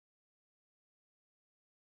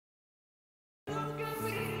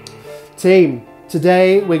Team,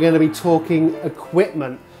 today we're going to be talking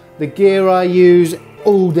equipment, the gear I use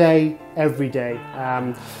all day, every day.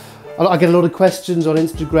 I get a lot of questions on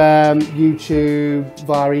Instagram, YouTube,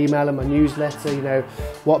 via email and my newsletter, you know,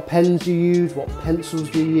 what pens you use, what pencils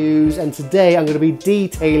do you use, and today I'm going to be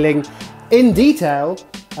detailing in detail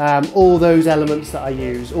all those elements that I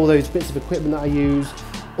use, all those bits of equipment that I use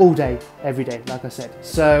all day, every day, like I said.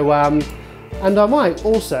 So, and I might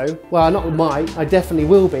also, well not might, I definitely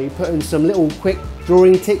will be putting some little quick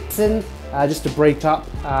drawing tips in just to break up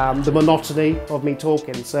the monotony of me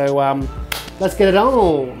talking. So let's get it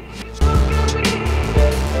on.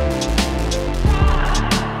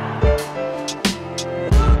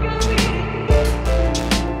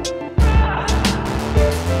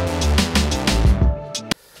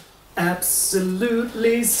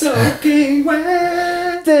 Absolutely soaking wet.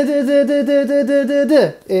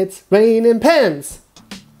 It's raining pens.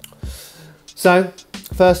 So,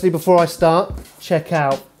 firstly, before I start, check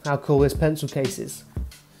out how cool this pencil case is.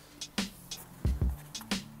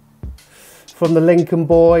 From the Lincoln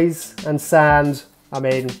Boys and Sand. I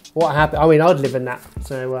mean, what happened? I mean, I'd live in that.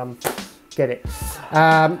 So, get it.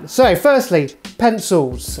 So, firstly,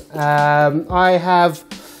 pencils. I have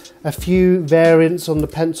a few variants on the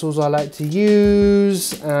pencils I like to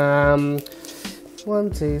use.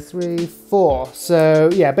 1, 2, 3, 4. So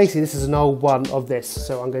yeah, basically this is an old one of this.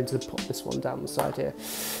 So I'm going to pop this one down the side here.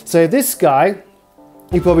 So this guy,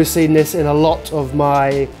 you've probably seen this in a lot of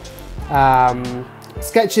my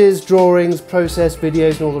sketches, drawings, process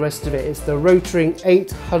videos and all the rest of it. It's the Rotring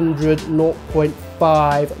 800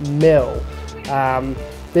 0.5 mil.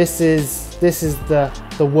 This is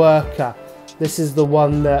the worker. This is the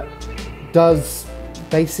one that does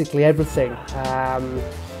basically everything.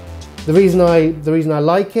 The reason I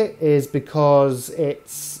like it is because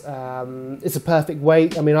it's a perfect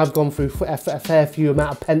weight. I mean, I've gone through a fair few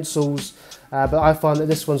amount of pencils, but I find that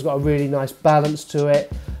this one's got a really nice balance to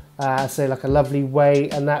it. So like a lovely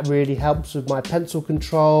weight, and that really helps with my pencil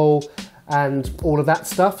control and all of that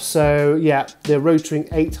stuff. So yeah, the Rotring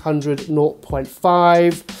 800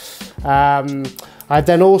 0.5. I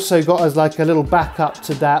then also got as like a little backup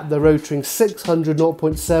to that the Rotring 600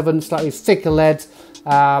 0.7, slightly thicker lead.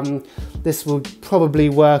 This will probably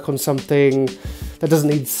work on something that doesn't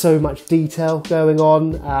need so much detail going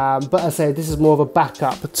on, but as I say, this is more of a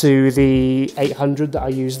backup to the 800 that I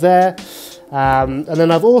use there. And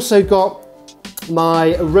then I've also got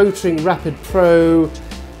my Rotring Rapid Pro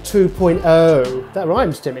 2.0. That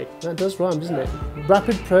rhymes, Timmy. That does rhyme, doesn't it?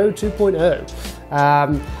 Rapid Pro 2.0.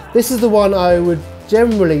 This is the one I would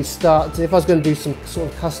generally start to, if I was going to do some sort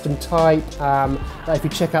of custom type. Like if you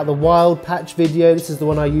check out the Wild Patch video, this is the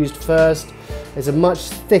one I used first. It's a much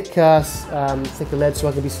thicker lead, so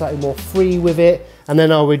I can be slightly more free with it. And then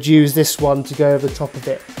I would use this one to go over the top of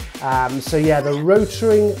it. So yeah, the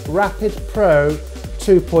Rotring Rapid Pro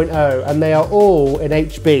 2.0, and they are all in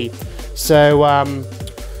HB. So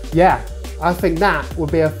yeah, I think that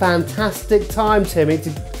would be a fantastic time, Timmy.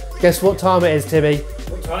 Guess what time it is, Timmy?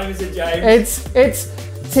 What time is it, James? It's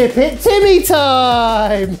Tip It Timmy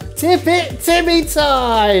time! Tip It Timmy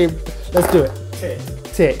time! Let's do it.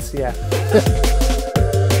 Tits, yeah.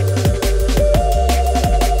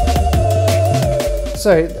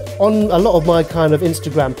 So, on a lot of my kind of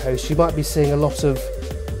Instagram posts, you might be seeing a lot of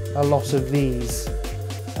these.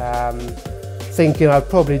 Thinking I've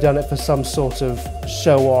probably done it for some sort of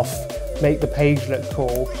show off, make the page look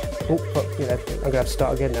cool. Oh, you know, I'm going to have to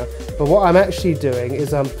start again now. But what I'm actually doing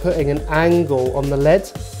is I'm putting an angle on the lead.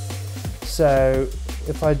 So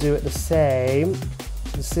if I do it the same,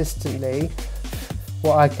 consistently,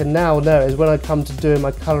 what I can now know is when I come to doing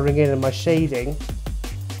my colouring in and my shading,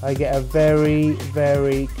 I get a very,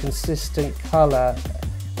 very consistent colour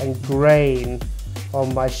and grain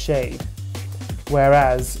on my shade.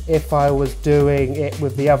 Whereas if I was doing it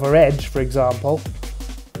with the other edge, for example,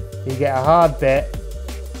 you get a hard bit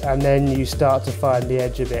and then you start to find the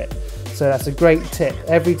edge of it. So that's a great tip.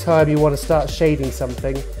 Every time you want to start shading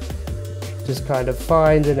something, just kind of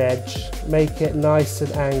find an edge, make it nice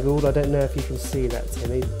and angled. I don't know if you can see that,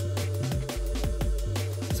 Timmy.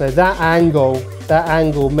 So that angle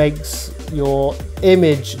makes your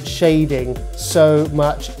image shading so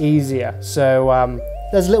much easier. So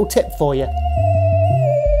there's a little tip for you.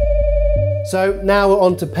 So now we're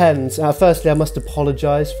on to pens. Firstly, I must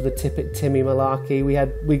apologise for the Tip It Timmy malarkey.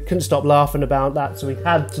 We couldn't stop laughing about that, so we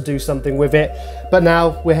had to do something with it. But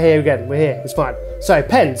now we're here again. We're here. It's fine. So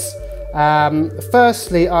pens.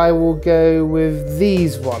 Firstly, I will go with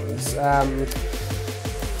these ones.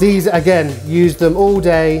 These again, use them all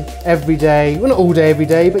day, every day. Well, not all day, every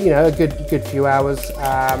day, but you know, a good few hours.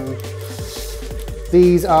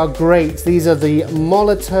 These are great. These are the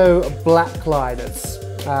Molotow black liners.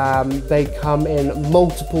 They come in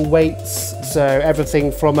multiple weights, so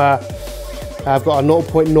everything from I've got a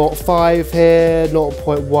 0.05 here,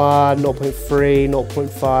 0.1, 0.3,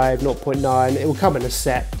 0.5, 0.9. It will come in a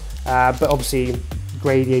set, but obviously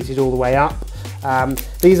gradiated all the way up.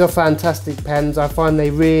 These are fantastic pens. I find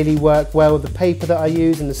they really work well with the paper that I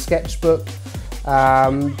use in the sketchbook.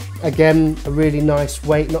 Again, a really nice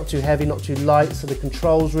weight, not too heavy, not too light, so the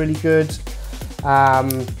control's really good.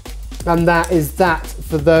 And that is that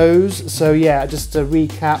for those. So yeah, just to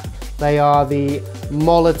recap, they are the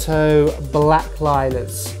Molotow black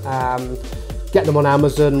liners. Get them on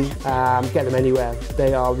Amazon, get them anywhere.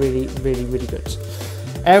 They are really, really, really good.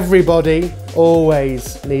 Everybody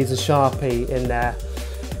always needs a Sharpie in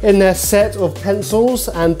their set of pencils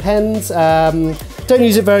and pens. Don't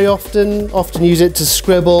use it very often. Often use it to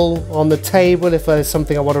scribble on the table if there's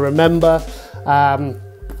something I want to remember,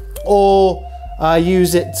 or I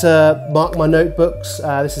use it to mark my notebooks.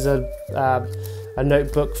 This is a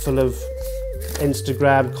notebook full of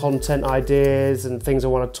Instagram content ideas and things I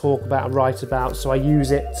want to talk about and write about, so I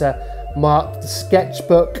use it to mark the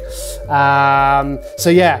sketchbook. So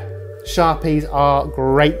yeah, Sharpies are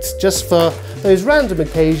great just for those random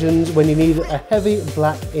occasions when you need a heavy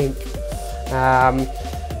black ink.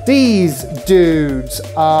 These dudes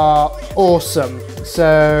are awesome.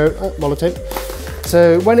 So, Molotow.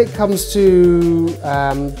 So when it comes to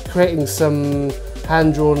creating some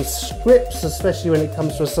hand-drawn scripts, especially when it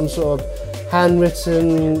comes to some sort of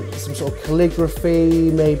handwritten, some sort of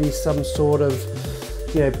calligraphy, maybe some sort of,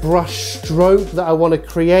 you know, brush stroke that I want to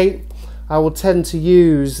create, I will tend to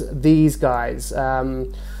use these guys.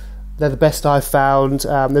 They're the best I've found.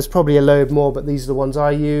 There's probably a load more, but these are the ones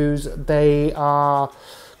I use. They are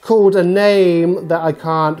called a name that I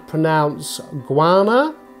can't pronounce.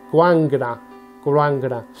 Guangna.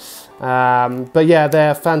 But yeah,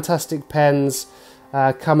 they're fantastic pens.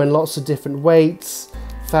 Come in lots of different weights.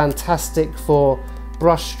 Fantastic for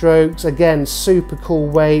brush strokes. Again, super cool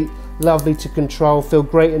weight. Lovely to control. Feel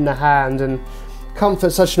great in the hand. And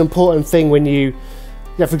comfort's such an important thing when you,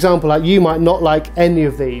 for example, like you might not like any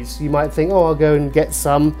of these. You might think, oh, I'll go and get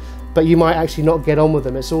some, but you might actually not get on with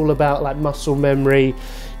them. It's all about like muscle memory,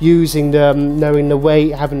 using them, knowing the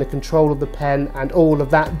weight, having the control of the pen, and all of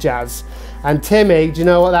that jazz. And Timmy, do you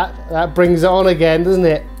know what that brings it on again, doesn't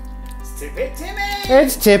it? It's Tip It Timmy!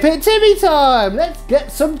 It's Tip It Timmy time! Let's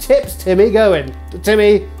get some tips, Timmy, going.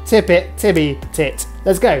 Timmy, tip it, Timmy, tit.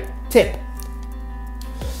 Let's go, tip.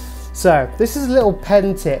 So this is a little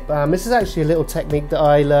pen tip. This is actually a little technique that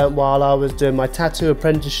I learned while I was doing my tattoo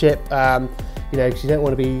apprenticeship. You know, because you don't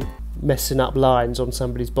want to be messing up lines on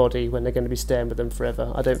somebody's body when they're going to be staying with them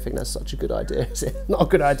forever. I don't think that's such a good idea, is it? Not a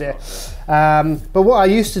good idea. But what I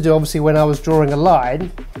used to do, obviously, when I was drawing a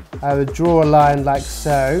line, I would draw a line like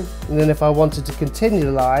so, and then if I wanted to continue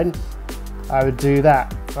the line, I would do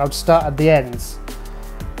that. I would start at the ends.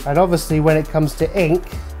 And obviously, when it comes to ink,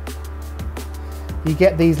 you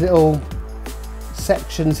get these little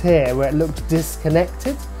sections here where it looks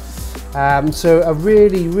disconnected. So a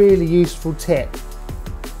really, really useful tip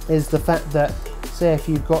is the fact that, say if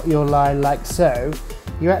you've got your line like so,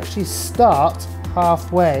 you actually start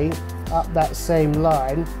halfway up that same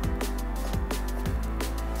line,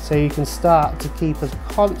 so you can start to keep a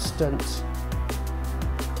constant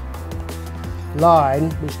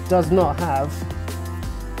line which does not have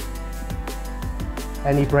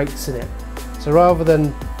any breaks in it. So rather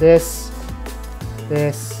than this,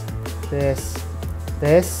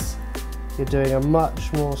 you're doing a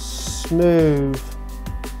much more smooth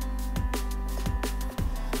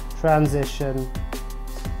transition,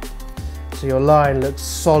 so your line looks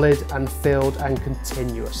solid and filled and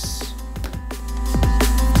continuous.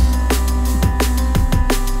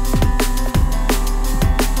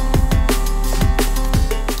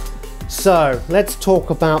 So let's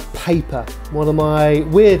talk about paper, one of my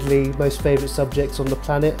weirdly most favourite subjects on the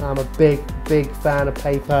planet. I'm a big fan of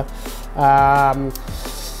paper.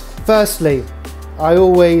 Firstly, I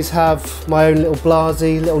always have my own little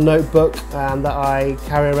Blasi, little notebook that I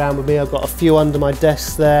carry around with me. I've got a few under my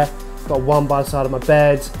desk there, got one by the side of my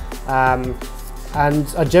bed, and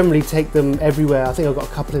I generally take them everywhere. I think I've got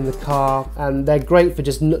a couple in the car, and they're great for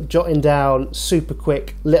just jotting down super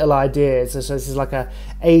quick little ideas. So this is like a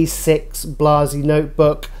A6 Blasi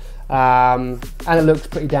notebook, and it looks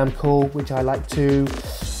pretty damn cool, which I like too.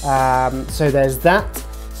 So there's that.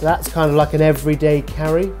 So that's kind of like an everyday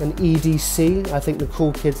carry, an EDC, I think the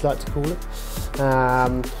cool kids like to call it.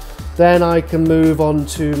 Then I can move on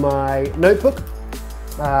to my notebook.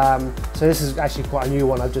 So this is actually quite a new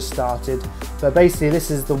one I've just started. But basically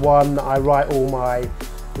this is the one that I write all my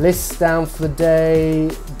lists down for the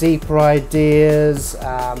day, deeper ideas,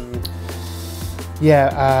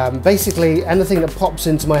 basically anything that pops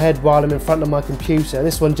into my head while I'm in front of my computer.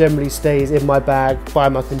 This one generally stays in my bag, by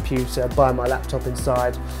my computer, by my laptop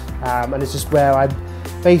inside, and it's just where I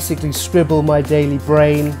basically scribble my daily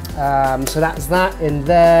brain. So that's that in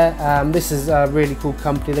there. This is a really cool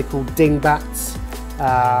company, they're called Dingbats.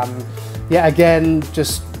 Yeah, again,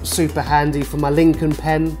 just super handy for my Lincoln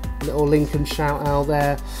pen, little Lincoln shout out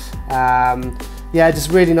there. Yeah,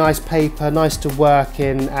 just really nice paper, nice to work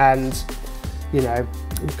in, and you know,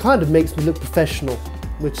 it kind of makes me look professional,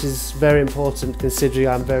 which is very important considering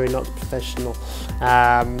I'm very not professional.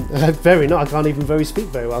 Very not, I can't even speak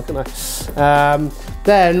very well, can I?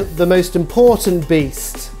 Then the most important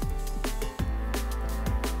beast,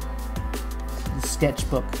 the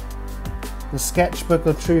sketchbook. The sketchbook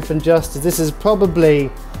of Truth and Justice. This is probably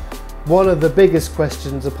one of the biggest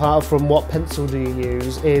questions, apart from what pencil do you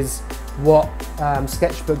use, is what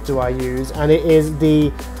sketchbook do I use, and it is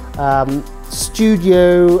the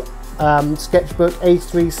Studio sketchbook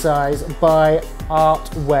A3 size by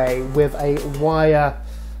Artway with a wire,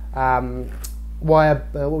 what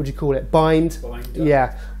would you call it? Binder.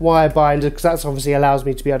 Yeah, wire binder, because that's obviously allows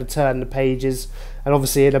me to be able to turn the pages, and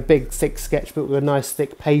obviously in a big thick sketchbook with a nice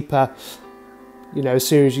thick paper, you know, as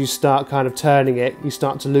soon as you start kind of turning it, you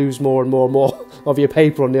start to lose more and more and more of your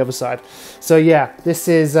paper on the other side. So yeah, this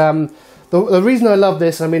is the reason I love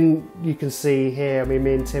this. I mean, you can see here, I mean,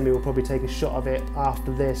 me and Timmy will probably take a shot of it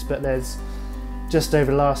after this, but there's just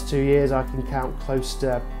over the last 2 years I can count close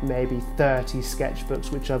to maybe 30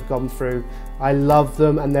 sketchbooks which I've gone through. I love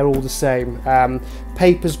them, and they're all the same.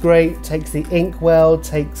 Paper's great, takes the ink well,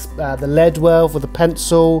 takes the lead well for the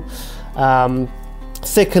pencil,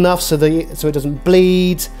 thick enough so it doesn't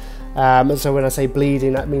bleed. And so when I say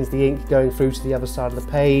bleeding, that means the ink going through to the other side of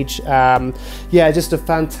the page. Yeah, just a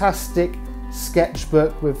fantastic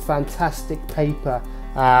sketchbook with fantastic paper.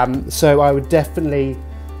 So I would definitely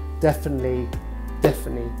get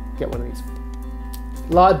one of these.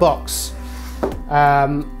 Lightbox.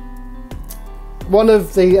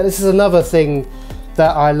 This is another thing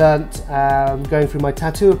that I learnt going through my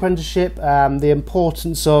tattoo apprenticeship, the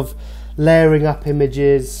importance of layering up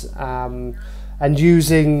images and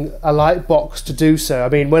using a light box to do so. I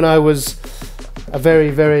mean, when I was a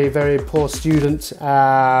very poor student,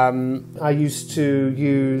 I used to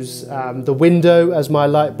use the window as my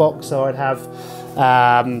light box. So I'd have,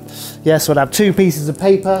 so I'd have two pieces of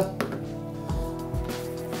paper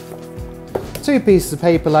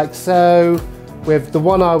like so, with the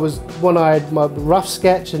one I had my rough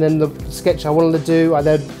sketch, and then the sketch I wanted to do, I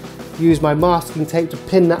then use my masking tape to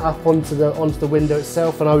pin that up onto the window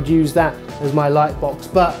itself, and I would use that as my light box.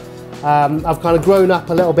 But I've kind of grown up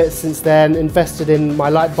a little bit since then, invested in my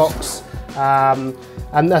light box, and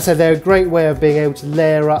as I said, they're a great way of being able to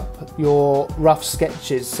layer up your rough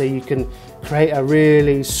sketches, so you can create a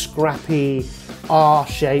really scrappy R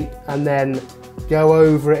shape and then go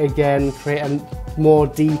over it again, create a more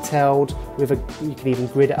detailed you can even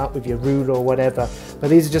grid it up with your ruler or whatever. But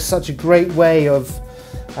these are just such a great way of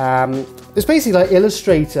it's basically like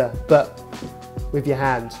Illustrator, but with your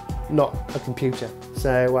hand, not a computer.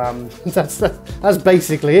 So that's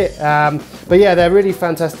basically it. But yeah, they're really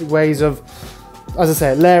fantastic ways of, as I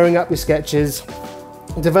said, layering up your sketches,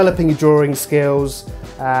 developing your drawing skills,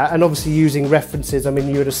 and obviously using references. I mean,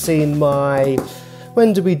 you would have seen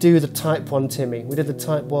when did we do the type one, Timmy? We did the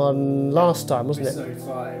type one last time, wasn't it? Episode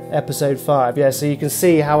 5. Episode 5, yeah. So you can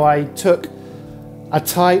see how I took a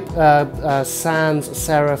type, sans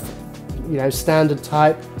serif, standard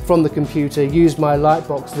type from the computer, used my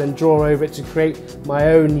lightbox, and then draw over it to create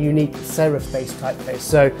my own unique serif-based typeface.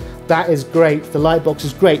 So that is great. The lightbox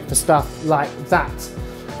is great for stuff like that.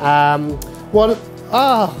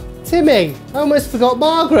 Timmy, I almost forgot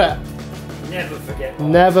Margaret. Never forget Margaret.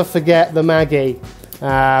 Never forget the Maggie.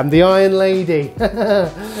 The Iron Lady.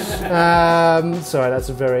 Sorry, that's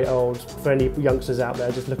a very old. For any youngsters out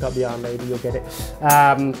there, just look up the Iron Lady, you'll get it.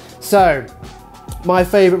 So, my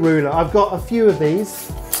favourite ruler. I've got a few of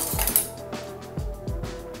these,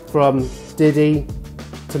 from Diddy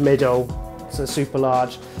to middle, so super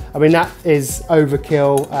large. I mean, that is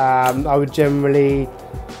overkill. I would generally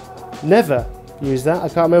never use that. I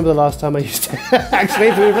can't remember the last time I used it. Actually,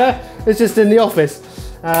 to be fair, it's just in the office.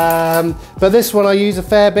 But this one I use a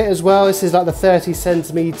fair bit as well. This is like the 30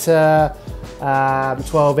 centimetre,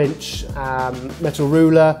 12 inch metal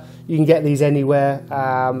ruler. You can get these anywhere.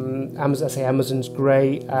 Amazon, I say Amazon's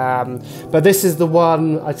great, but this is the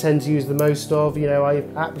one I tend to use the most of. You know, I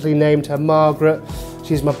aptly named her Margaret.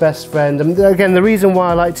 She's my best friend. And again, the reason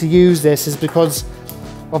why I like to use this is because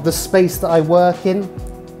of the space that I work in.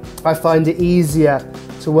 I find it easier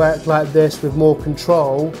to work like this with more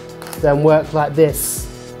control than work like this.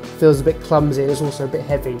 Feels a bit clumsy and it's also a bit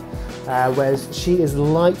heavy. Whereas she is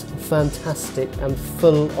light, fantastic and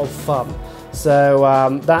full of fun.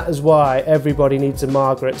 So that is why everybody needs a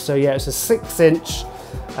Margaret. So yeah, it's a 6-inch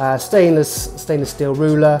stainless steel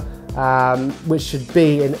ruler, which should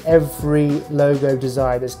be in every logo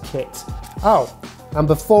designer's kit. Oh, and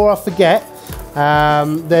before I forget,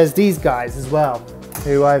 there's these guys as well,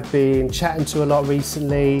 who I've been chatting to a lot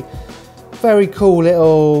recently. Very cool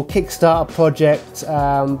little Kickstarter project,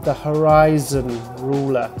 the Horizon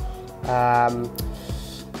ruler.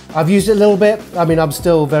 I've used it a little bit. I mean, I'm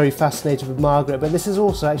still very fascinated with Margaret, but this is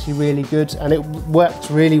also actually really good, and it worked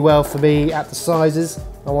really well for me at the sizes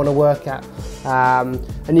I want to work at.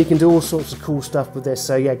 And you can do all sorts of cool stuff with this.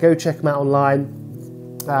 So yeah, go check them out online.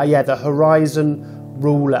 Yeah, the Horizon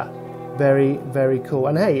ruler. Very, very cool.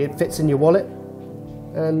 And hey, it fits in your wallet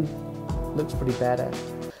and looks pretty badass.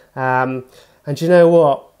 And you know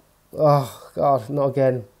what? Oh God, not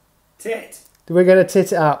again. Tit. We're going to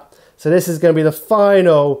tit it up. So this is going to be the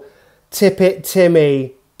final Tip It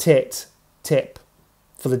Timmy tit tip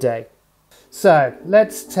for the day. So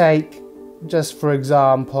let's take, just for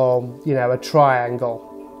example, you know, a triangle.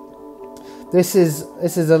 This is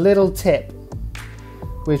a little tip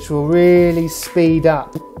which will really speed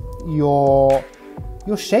up your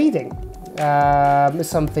shading. It's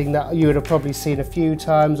something that you would have probably seen a few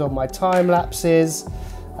times on my time lapses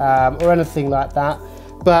or anything like that.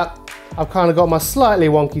 But I've kind of got my slightly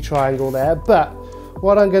wonky triangle there, but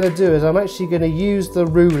what I'm going to do is I'm actually going to use the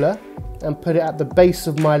ruler and put it at the base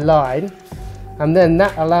of my line, and then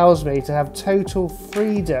that allows me to have total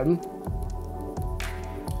freedom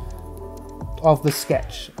of the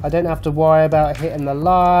sketch. I don't have to worry about hitting the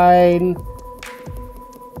line.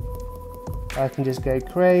 I can just go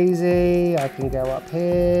crazy. I can go up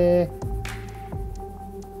here,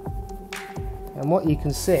 and what you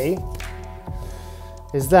can see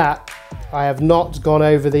is that I have not gone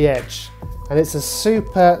over the edge, and it's a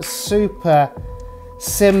super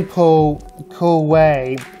simple, cool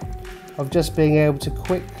way of just being able to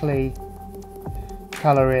quickly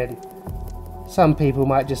colour in. Some people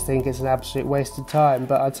might just think it's an absolute waste of time,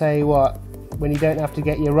 but I'll tell you what, when you don't have to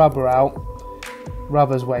get your rubber out,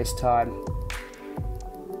 rubbers waste time.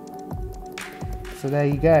 So there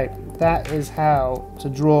you go. That is how to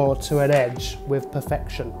draw to an edge with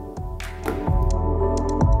perfection.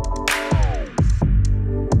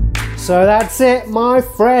 So that's it, my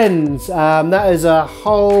friends. That is a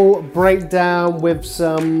whole breakdown with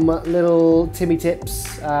some little Timmy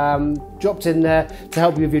tips dropped in there to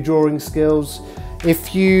help you with your drawing skills.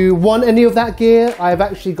 If you want any of that gear, I've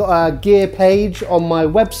actually got a gear page on my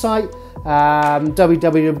website,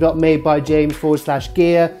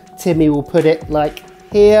 www.madebyjames/gear. Timmy will put it like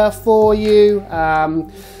here for you.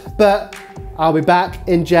 But I'll be back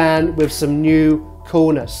in Jan with some new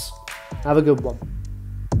coolness. Have a good one.